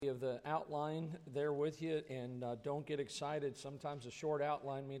the outline there with you, and don't get excited. Sometimes a short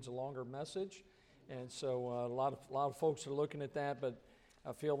outline means a longer message, and so a lot of folks are looking at that, but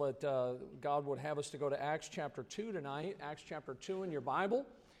I feel that God would have us to go to Acts chapter 2 tonight, Acts chapter 2 in your Bible,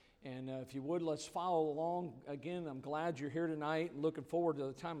 and if you would, let's follow along. Again, I'm glad you're here tonight, looking forward to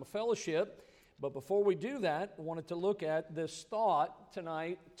the time of fellowship, but before we do that, I wanted to look at this thought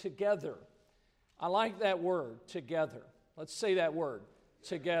tonight, together. I like that word, together. Let's say that word,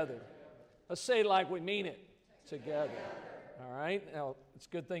 together. Let's say it like we mean it, together. All right? Now, it's a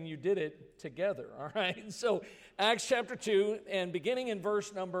good thing you did it together, all right? So, Acts chapter 2, and beginning in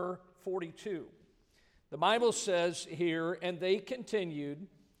verse number 42. The Bible says here, and they continued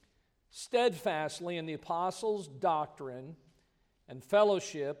steadfastly in the apostles' doctrine and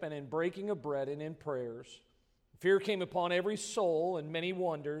fellowship and in breaking of bread and in prayers. Fear came upon every soul, and many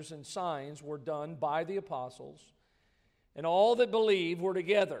wonders and signs were done by the apostles. And all that believed were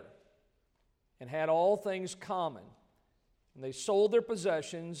together and had all things common. And they sold their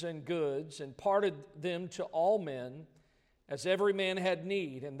possessions and goods and parted them to all men as every man had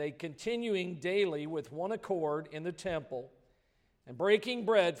need. And they continuing daily with one accord in the temple and breaking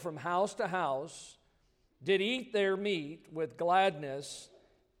bread from house to house did eat their meat with gladness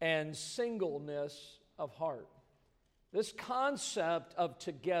and singleness of heart. This concept of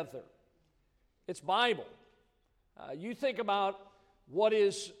together, it's Bible. You think about what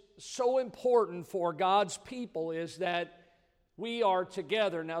is so important for God's people is that we are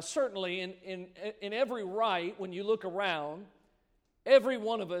together. Now, certainly in every right, when you look around, every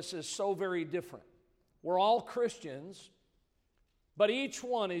one of us is so very different. We're all Christians, but each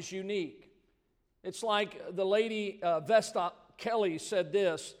one is unique. It's like the lady Vesta Kelly said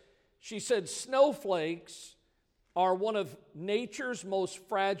this. She said, snowflakes are one of nature's most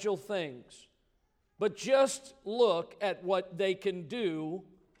fragile things. But just look at what they can do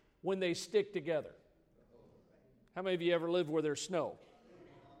when they stick together. How many of you ever lived where there's snow?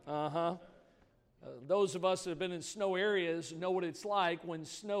 Those of us that have been in snow areas know what it's like when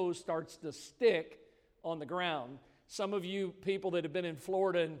snow starts to stick on the ground. Some of you people that have been in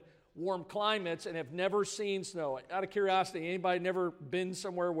Florida in warm climates and have never seen snow. Out of curiosity, anybody never been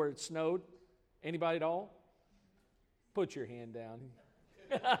somewhere where it snowed? Anybody at all? Put your hand down.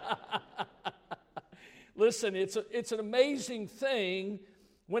 Listen, it's an amazing thing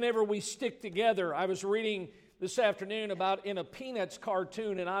whenever we stick together. I was reading this afternoon about in a Peanuts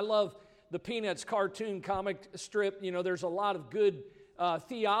cartoon, and I love the Peanuts cartoon comic strip. You know, there's a lot of good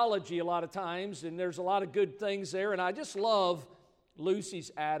theology a lot of times, and there's a lot of good things there, and I just love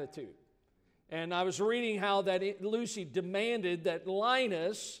Lucy's attitude. And I was reading how that Lucy demanded that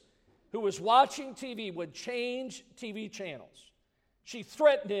Linus, who was watching TV, would change TV channels. She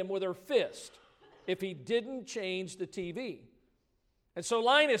threatened him with her fist if he didn't change the TV. And so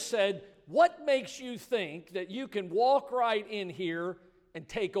Linus said, what makes you think that you can walk right in here and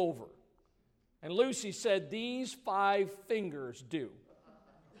take over? And Lucy said, these 5 fingers do.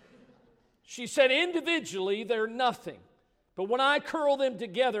 She said, individually, they're nothing. But when I curl them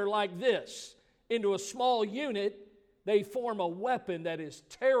together like this into a small unit, they form a weapon that is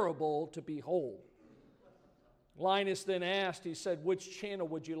terrible to behold. Linus then asked, he said, which channel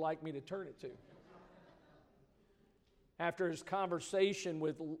would you like me to turn it to? After his conversation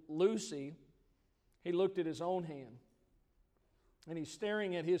with Lucy, he looked at his own hand. And he's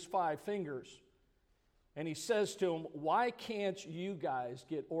staring at his 5 fingers. And he says to him, why can't you guys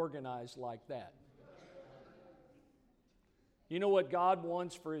get organized like that? You know what God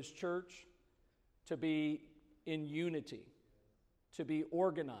wants for His church? To be in unity, to be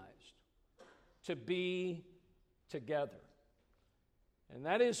organized, to be together. And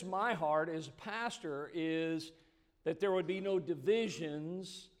that is my heart as a pastor, is that there would be no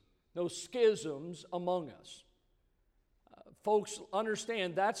divisions, no schisms among us. Folks,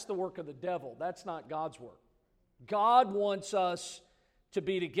 understand that's the work of the devil. That's not God's work. God wants us to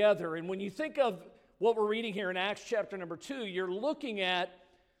be together. And when you think of what we're reading here in Acts chapter number 2, you're looking at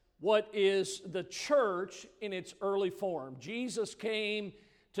what is the church in its early form. Jesus came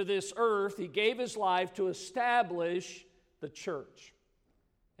to this earth. He gave His life to establish the church.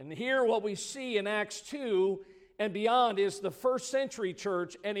 And here what we see in Acts 2 and beyond is the first century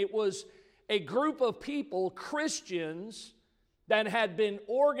church, and it was a group of people, Christians, that had been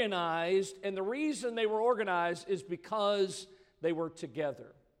organized, and the reason they were organized is because they were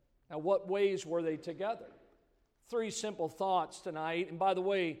together. Now, what ways were they together? 3 simple thoughts tonight, and by the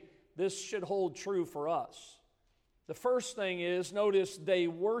way, this should hold true for us. The first thing is, notice they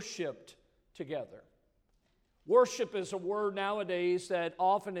worshiped together. Worship is a word nowadays that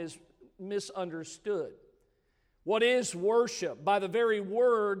often is misunderstood. What is worship? By the very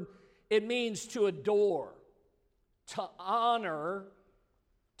word, it means to adore, to honor,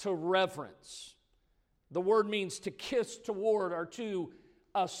 to reverence. The word means to kiss toward or to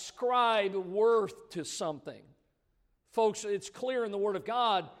ascribe worth to something. Folks, it's clear in the Word of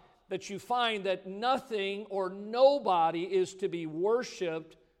God that you find that nothing or nobody is to be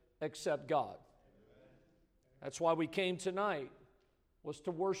worshiped except God. That's why we came tonight, was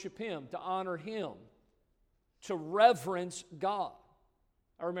to worship Him, to honor Him, to reverence God.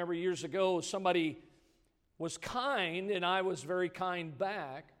 I remember years ago somebody was kind and I was very kind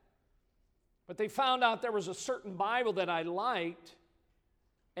back, but they found out there was a certain Bible that I liked,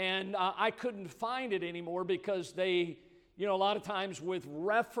 and I couldn't find it anymore because they, a lot of times with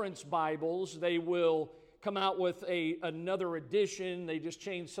reference Bibles, they will come out with another edition. They just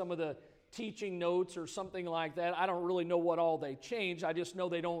change some of the teaching notes or something like that. I don't really know what all they change. I just know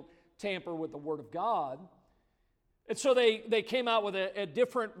they don't tamper with the Word of God. And so they came out with a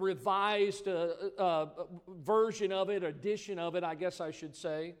different revised version of it, edition of it, I guess I should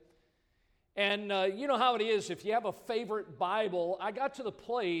say. And you know how it is, if you have a favorite Bible, I got to the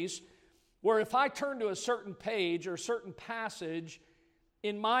place where if I turned to a certain page or a certain passage,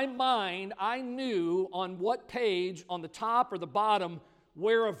 in my mind, I knew on what page, on the top or the bottom,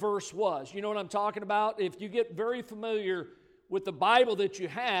 where a verse was. You know what I'm talking about? If you get very familiar with the Bible that you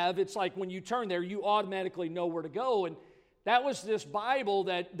have, it's like when you turn there, you automatically know where to go. And that was this Bible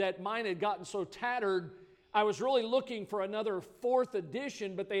that mine had gotten so tattered, I was really looking for another 4th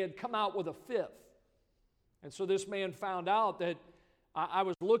edition, but they had come out with a 5th. And so this man found out that I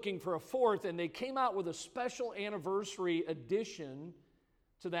was looking for a 4th, and they came out with a special anniversary edition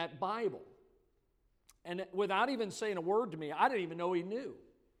to that Bible. And without even saying a word to me, I didn't even know he knew.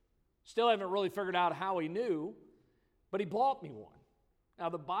 Still haven't really figured out how he knew, but he bought me one. Now,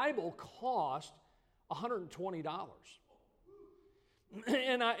 the Bible cost $120.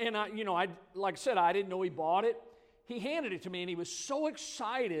 And I like I said, I didn't know he bought it. He handed it to me, and he was so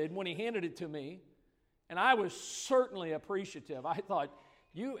excited when he handed it to me, and I was certainly appreciative. I thought,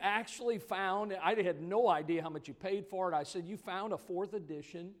 you actually found, I had no idea how much you paid for it. I said, you found a 4th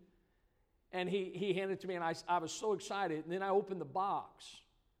edition, and he handed it to me, and I was so excited. And then I opened the box,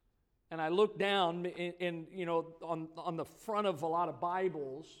 and I looked down, and on the front of a lot of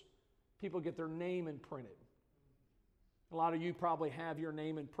Bibles, people get their name imprinted. A lot of you probably have your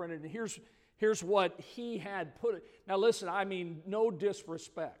name imprinted. And here's what he had put it. Now listen, I mean no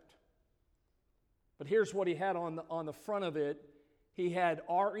disrespect. But here's what he had on the front of it. He had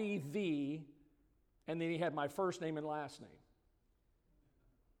R-E-V, and then he had my first name and last name.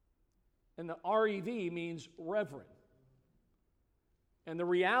 And the R-E-V means reverend. And the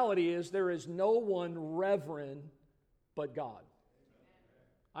reality is there is no one reverend but God.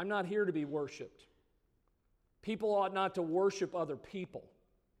 I'm not here to be worshiped. People ought not to worship other people.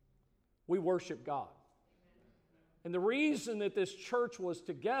 We worship God. And the reason that this church was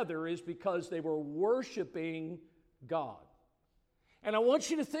together is because they were worshiping God. And I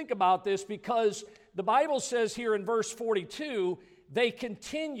want you to think about this because the Bible says here in verse 42, they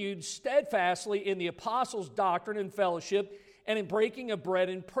continued steadfastly in the apostles' doctrine and fellowship and in breaking of bread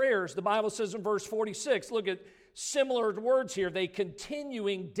and prayers. The Bible says in verse 46, look at similar words here, they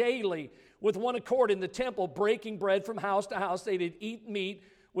continuing daily with one accord in the temple, breaking bread from house to house. They did eat meat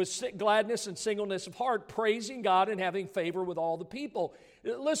with gladness and singleness of heart, praising God and having favor with all the people.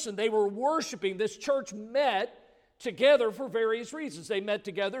 Listen, they were worshiping. This church met together for various reasons. They met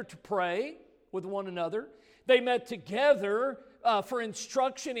together to pray with one another. They met together for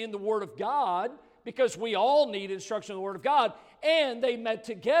instruction in the Word of God, because we all need instruction in the Word of God. And they met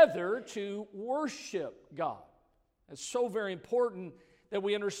together to worship God. It's so very important that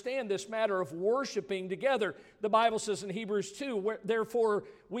we understand this matter of worshiping together. The Bible says in Hebrews 2, therefore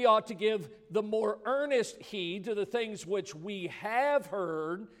we ought to give the more earnest heed to the things which we have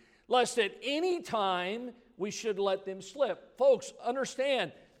heard, lest at any time we should let them slip. Folks,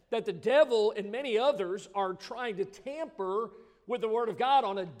 understand that the devil and many others are trying to tamper with the Word of God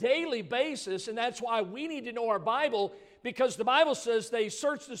on a daily basis, and that's why we need to know our Bible, because the Bible says they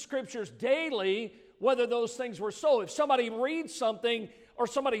search the Scriptures daily whether those things were so. If somebody reads something or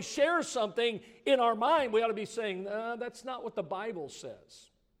somebody shares something in our mind, we ought to be saying, that's not what the Bible says.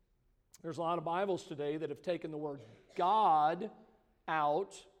 There's a lot of Bibles today that have taken the word God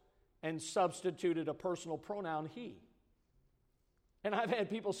out and substituted a personal pronoun he. And I've had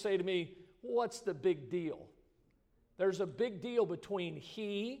people say to me, what's the big deal? There's a big deal between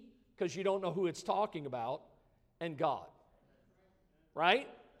he, because you don't know who it's talking about, and God. Right?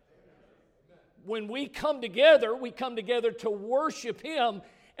 When we come together to worship Him,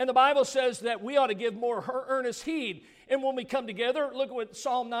 And the Bible says that we ought to give more earnest heed. And when we come together, look at what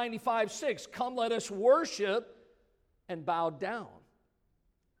Psalm 95:6, come let us worship and bow down.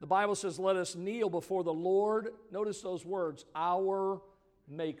 The Bible says, let us kneel before the Lord. Notice those words, our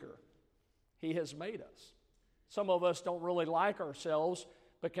Maker. He has made us. Some of us don't really like ourselves,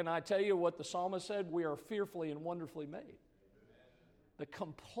 but can I tell you what the psalmist said? We are fearfully and wonderfully made. The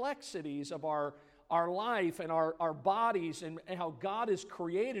complexities of our life and our bodies and how God has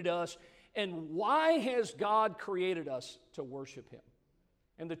created us. And why has God created us? To worship Him.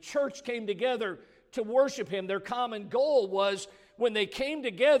 And the church came together to worship Him. Their common goal was, when they came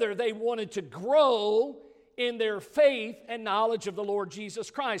together, they wanted to grow in their faith and knowledge of the Lord Jesus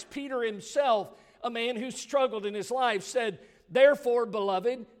Christ. Peter himself, a man who struggled in his life, said, therefore,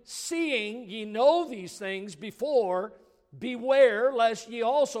 beloved, seeing ye know these things before, beware lest ye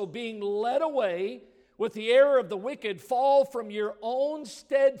also, being led away with the error of the wicked, fall from your own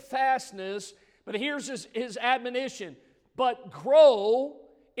steadfastness. But here's his admonition, but grow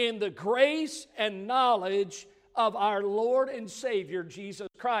in the grace and knowledge of our Lord and Savior, Jesus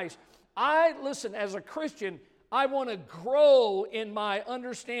Christ. Listen, as a Christian, I want to grow in my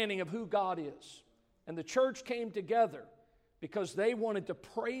understanding of who God is. And the church came together because they wanted to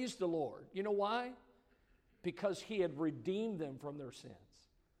praise the Lord. You know why? Because He had redeemed them from their sins.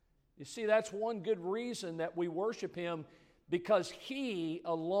 You see, that's one good reason that we worship Him, because He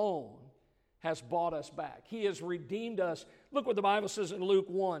alone has bought us back. He has redeemed us. Look what the Bible says in Luke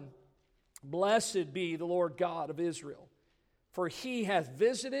 1. Blessed be the Lord God of Israel, for He hath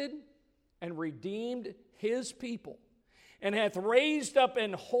visited and redeemed His people, and hath raised up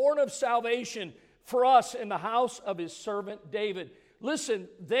an horn of salvation for us in the house of His servant David. Listen,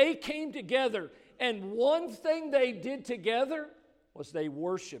 they came together, and one thing they did together was they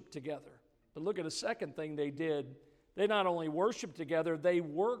worshiped together. But look at the second thing they did. They not only worshiped together, they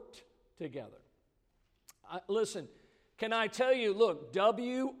worked together. Listen, can I tell you, look,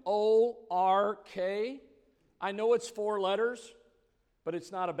 W-O-R-K, I know it's 4 letters, but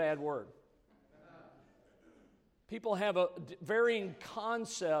it's not a bad word. People have varying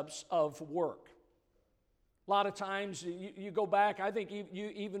concepts of work. A lot of times you go back, I think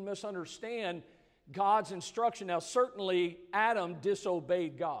you even misunderstand God's instruction. Now, certainly Adam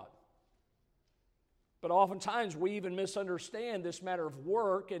disobeyed God. But oftentimes we even misunderstand this matter of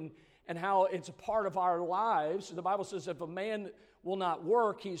work and how it's a part of our lives. The Bible says if a man will not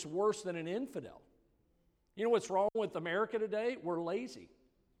work, he's worse than an infidel. You know what's wrong with America today? We're lazy.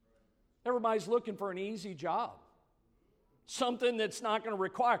 Everybody's looking for an easy job. Something that's not going to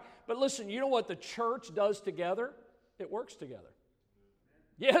require. But listen, you know what the church does together? It works together.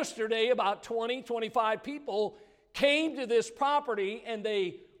 Yesterday, about 20, 25 people came to this property and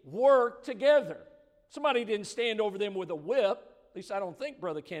they worked together. Somebody didn't stand over them with a whip. At least I don't think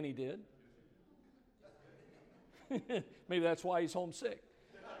Brother Kenny did. Maybe that's why he's homesick.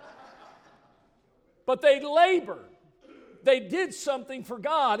 But they labored. They did something for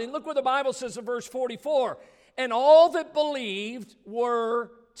God. And look what the Bible says in verse 44. And all that believed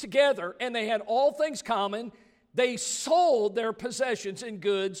were together, and they had all things common. They sold their possessions and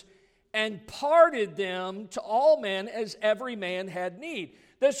goods and parted them to all men as every man had need.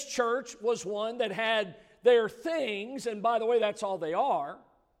 This church was one that had their things, and by the way, that's all they are.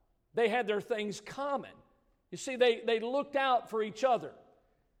 They had their things common. You see, they looked out for each other.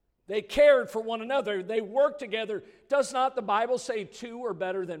 They cared for one another. They worked together. Does not the Bible say 2 are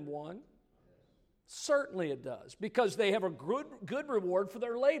better than 1? Certainly it does, because they have a good reward for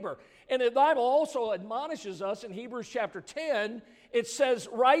their labor. And the Bible also admonishes us in Hebrews chapter 10. It says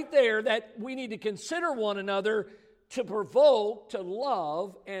right there that we need to consider one another to provoke to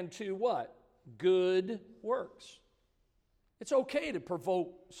love and to what? Good works. It's okay to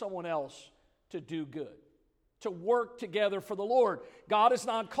provoke someone else to do good, to work together for the Lord. God has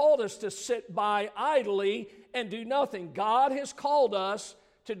not called us to sit by idly and do nothing. God has called us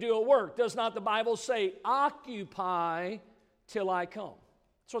to do a work. Does not the Bible say, occupy till I come?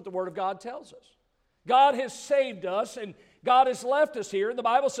 That's what the Word of God tells us. God has saved us and God has left us here. And the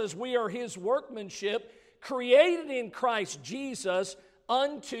Bible says we are His workmanship, created in Christ Jesus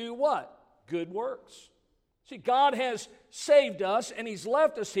unto what? Good works. See, God has saved us and He's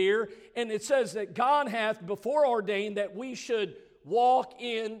left us here, and it says that God hath before ordained that we should walk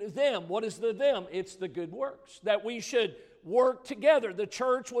in them. What is the them? It's the good works. That we should work together. The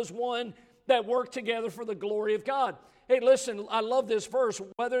church was one that worked together for the glory of God. Hey, listen, I love this verse.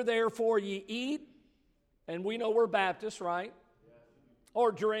 Whether therefore ye eat, and we know we're Baptists, right?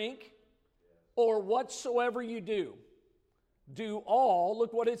 Or drink, or whatsoever you do all,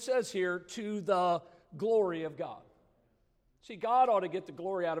 look what it says here, to the glory of God. See, God ought to get the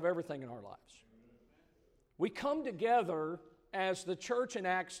glory out of everything in our lives. We come together as the church in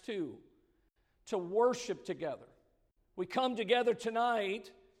Acts 2 to worship together. We come together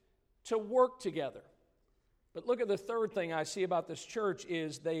tonight to work together. But look at the third thing I see about this church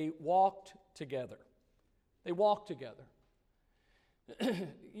is they walked together. They walked together.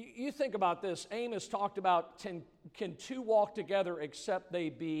 You think about this. Amos talked about can two walk together except they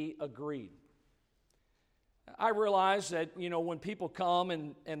be agreed. I realize that, when people come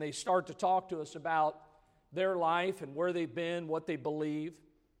and they start to talk to us about their life and where they've been, what they believe,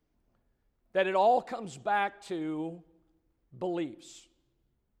 that it all comes back to beliefs.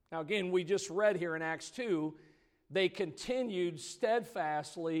 Now again, we just read here in Acts 2, they continued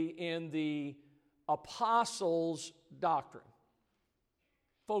steadfastly in the apostles' doctrine.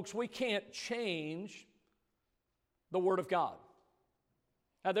 Folks, we can't change the Word of God.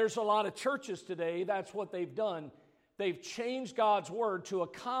 Now, there's a lot of churches today, that's what they've done. They've changed God's Word to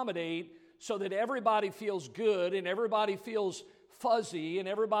accommodate so that everybody feels good and everybody feels fuzzy and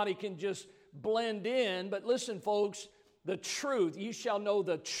everybody can just blend in. But listen, folks, the truth, you shall know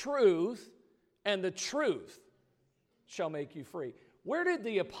the truth, and the truth shall make you free. Where did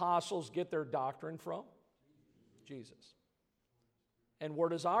the apostles get their doctrine from? Jesus. And where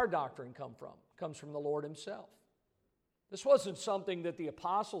does our doctrine come from? It comes from the Lord Himself. This wasn't something that the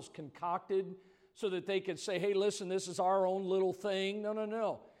apostles concocted so that they could say, hey, listen, this is our own little thing.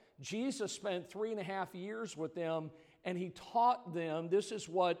 No. Jesus spent 3.5 years with them, and He taught them this is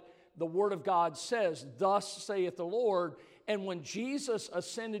what the Word of God says, thus saith the Lord. And when Jesus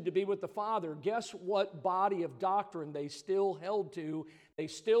ascended to be with the Father, guess what body of doctrine they still held to, they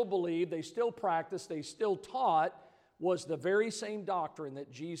still believed, they still practiced, they still taught, was the very same doctrine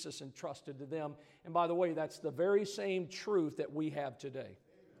that Jesus entrusted to them. And by the way, that's the very same truth that we have today.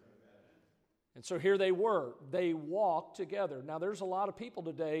 And so here they were. They walked together. Now, there's a lot of people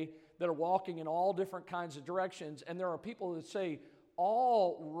today that are walking in all different kinds of directions, and there are people that say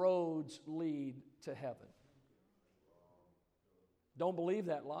all roads lead to heaven. Don't believe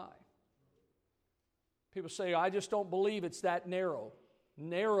that lie. People say, I just don't believe it's that narrow.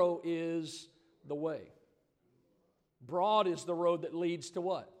 Narrow is the way. Broad is the road that leads to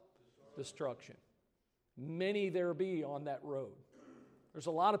what? Destruction. Many there be on that road. There's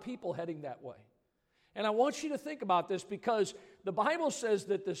a lot of people heading that way. And I want you to think about this because the Bible says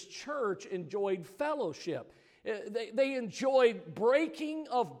that this church enjoyed fellowship. They enjoyed breaking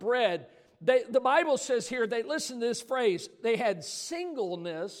of bread. The Bible says here, listen to this phrase, they had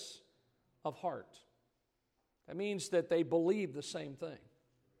singleness of heart. That means that they believed the same thing.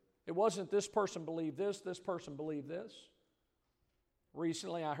 It wasn't this person believed this person believed this.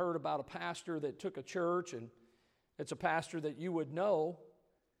 Recently I heard about a pastor that took a church, and it's a pastor that you would know,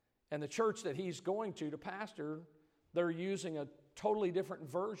 and the church that he's going to pastor, they're using a totally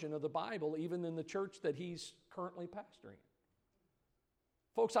different version of the Bible even than the church that he's currently pastoring.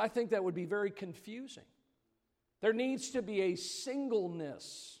 Folks, I think that would be very confusing. There needs to be a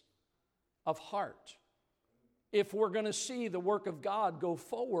singleness of heart if we're going to see the work of God go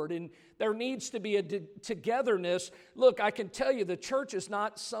forward. And there needs to be a togetherness. Look, I can tell you the church is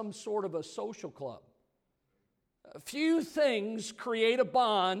not some sort of a social club. A few things create a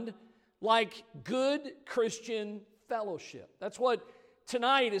bond like good Christian fellowship. That's what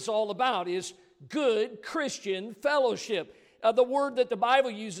tonight is all about, is good Christian fellowship. The word that the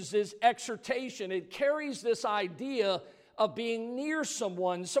Bible uses is exhortation. It carries this idea of being near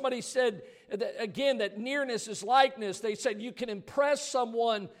someone. Somebody said, again, that nearness is likeness. They said you can impress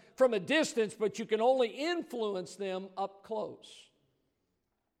someone from a distance, but you can only influence them up close.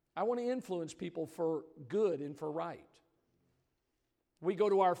 I want to influence people for good and for right. We go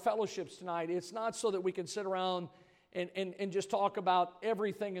to our fellowships tonight. It's not so that we can sit around and just talk about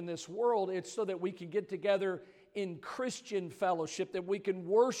everything in this world. It's so that we can get together in Christian fellowship, that we can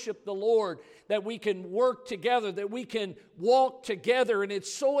worship the Lord, that we can work together, that we can walk together. And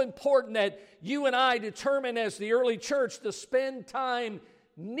it's so important that you and I determine as the early church to spend time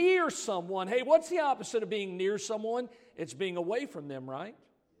near someone. Hey, what's the opposite of being near someone? It's being away from them, right?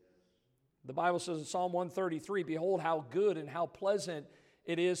 The Bible says in Psalm 133, behold how good and how pleasant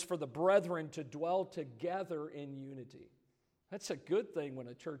it is for the brethren to dwell together in unity. That's a good thing when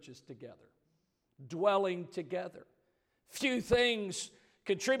a church is together. Dwelling together. Few things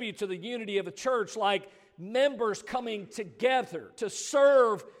contribute to the unity of a church like members coming together to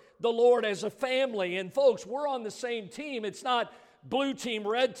serve the Lord as a family. And folks, we're on the same team. It's not blue team,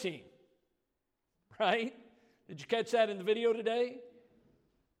 red team. Right? Did you catch that in the video today?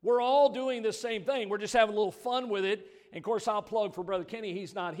 We're all doing the same thing. We're just having a little fun with it. And of course, I'll plug for Brother Kenny.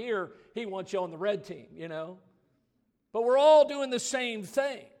 He's not here. He wants you on the red team, you know. but we're all doing the same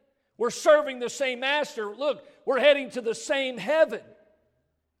thing. We're serving the same master. Look, we're heading to the same heaven.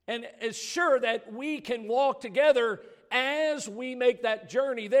 And it's sure that we can walk together as we make that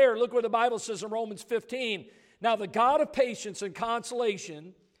journey there. Look what the Bible says in Romans 15. Now the God of patience and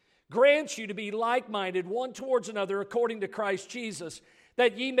consolation grants you to be like-minded one towards another according to Christ Jesus,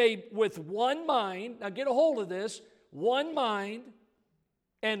 that ye may with one mind, now get a hold of this, one mind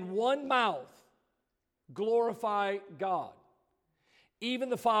and one mouth glorify God, even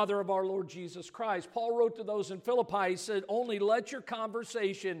the Father of our Lord Jesus Christ. Paul wrote to those in Philippi, he said, only let your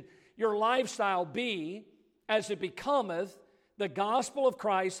conversation, your lifestyle be as it becometh the gospel of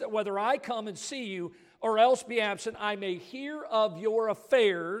Christ, that whether I come and see you or else be absent, I may hear of your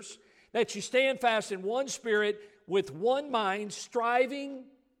affairs, that you stand fast in one spirit, with one mind, striving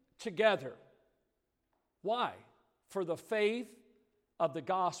together. Why? For the faith of the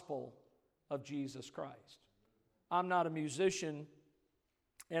gospel of Jesus Christ. I'm not a musician,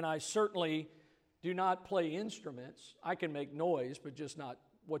 and I certainly do not play instruments. I can make noise, but just not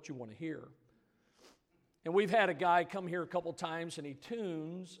what you want to hear. And we've had a guy come here a couple times, and he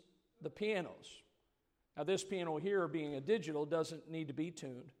tunes the pianos. Now, this piano here, being a digital, doesn't need to be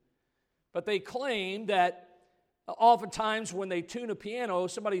tuned. But they claim that oftentimes when they tune a piano,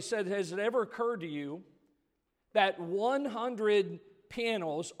 somebody said, has it ever occurred to you that 100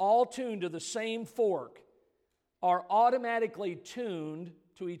 pianos, all tuned to the same fork, are automatically tuned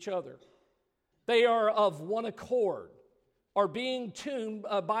to each other? They are of one accord, are being tuned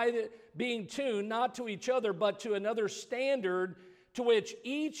being tuned not to each other, but to another standard to which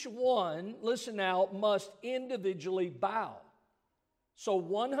each one, listen now, must individually bow. So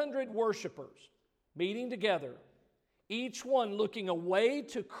 100 worshipers meeting together, each one looking away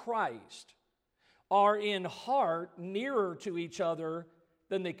to Christ, are in heart nearer to each other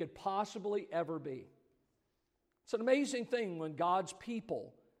than they could possibly ever be. It's an amazing thing when God's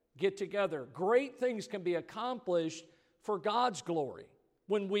people get together. Great things can be accomplished for God's glory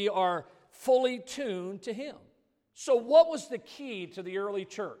when we are fully tuned to Him. So what was the key to the early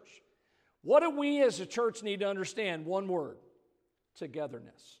church? What do we as a church need to understand? One word: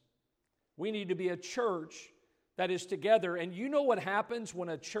 togetherness. We need to be a church that is together. And you know what happens when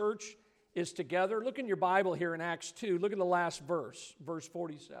a church is together? Look in your Bible here in Acts 2. Look at the last verse, verse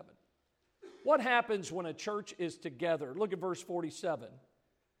 47. What happens when a church is together? Look at verse 47.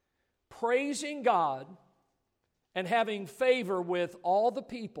 Praising God and having favor with all the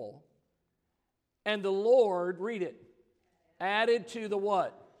people, and the Lord, read it, added to the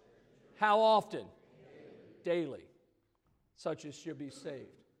what? How often? Daily. Such as should be saved.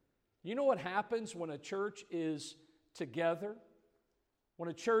 You know what happens when a church is together? When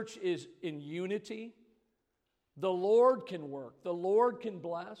a church is in unity, the Lord can work, the Lord can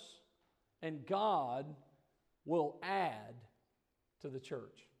bless, and God will add to the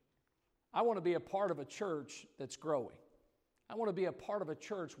church. I want to be a part of a church that's growing. I want to be a part of a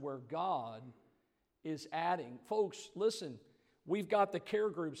church where God is adding. Folks, listen, we've got the care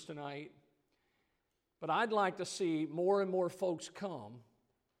groups tonight, but I'd like to see more and more folks come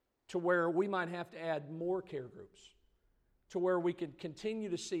to where we might have to add more care groups, to where we can continue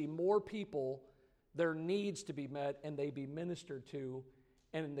to see more people, their needs to be met and they be ministered to.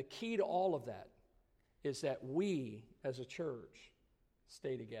 And the key to all of that is that we as a church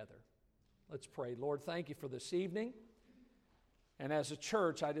stay together. Let's pray. Lord, thank you for this evening. And as a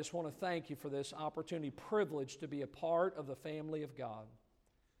church, I just want to thank you for this opportunity, privilege to be a part of the family of God.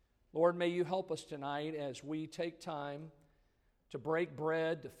 Lord, may you help us tonight as we take time to break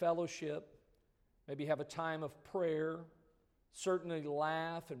bread, to fellowship, maybe have a time of prayer, certainly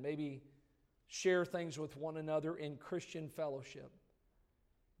laugh, and maybe share things with one another in Christian fellowship.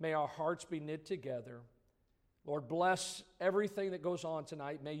 May our hearts be knit together. Lord, bless everything that goes on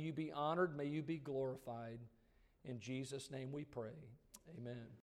tonight. May you be honored. May you be glorified. In Jesus' name we pray. Amen.